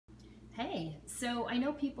Hey, so I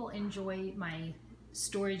know people enjoy my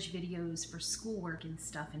storage videos for schoolwork and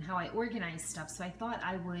stuff and how I organize stuff, so I thought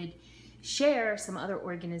I would share some other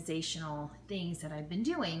organizational things that I've been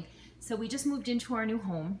doing. So we just moved into our new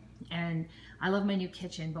home and I love my new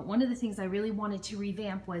kitchen, but one of the things I really wanted to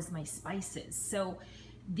revamp was my spices. So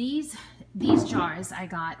these jars I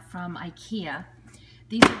got from IKEA.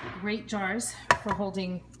 These are great jars for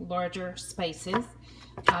holding larger spices.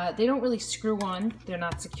 They don't really screw on, they're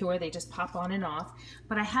not secure, they just pop on and off.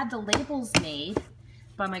 But I had the labels made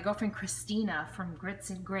by my girlfriend Christina from Grits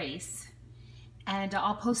and Grace, and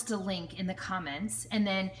I'll post a link in the comments. And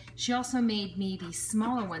then she also made me these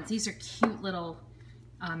smaller ones. These are cute little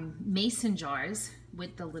mason jars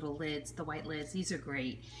with the little lids, the white lids. These are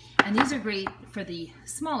great. And these are great for the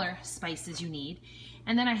smaller spices you need.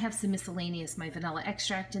 And then I have some miscellaneous, my vanilla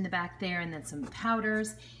extract in the back there, and then some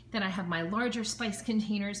powders. Then I have my larger spice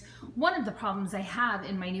containers. One of the problems I have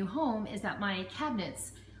in my new home is that my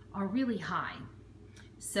cabinets are really high.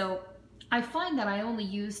 So I find that I only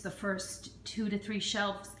use the first 2 to 3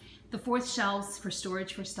 shelves. The fourth shelves for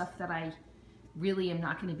storage for stuff that I really am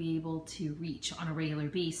not going to be able to reach on a regular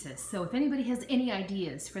basis. So if anybody has any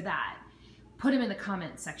ideas for that, put them in the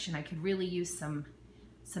comment section. I could really use some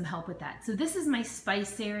help with that. So this is my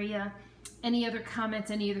spice area. Any other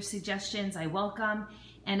comments, any other suggestions, I welcome.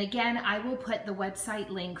 And again, I will put the website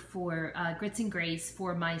link for Grits and Grace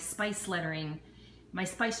for my spice lettering, my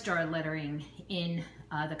spice jar lettering in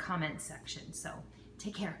the comment section. So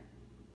take care.